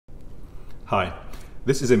Hi,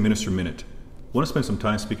 this is a Minister Minute. I want to spend some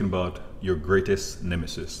time speaking about your greatest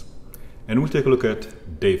nemesis. And we'll take a look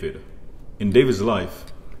at David. In David's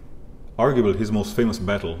life, arguably his most famous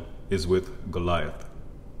battle is with Goliath.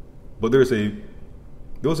 But there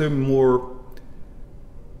was a more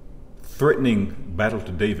threatening battle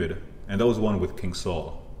to David, and that was one with King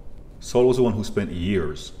Saul. Saul was the one who spent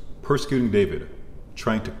years persecuting David,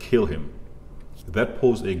 trying to kill him. That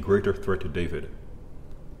posed a greater threat to David.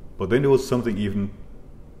 But then there was something even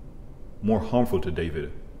more harmful to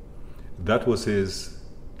David. That was his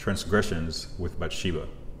transgressions with Bathsheba.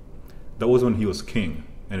 That was when he was king,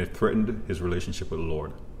 and it threatened his relationship with the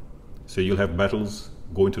Lord. So you'll have battles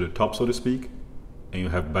going to the top, so to speak, and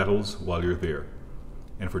you'll have battles while you're there.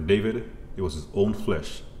 And for David, it was his own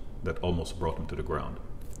flesh that almost brought him to the ground.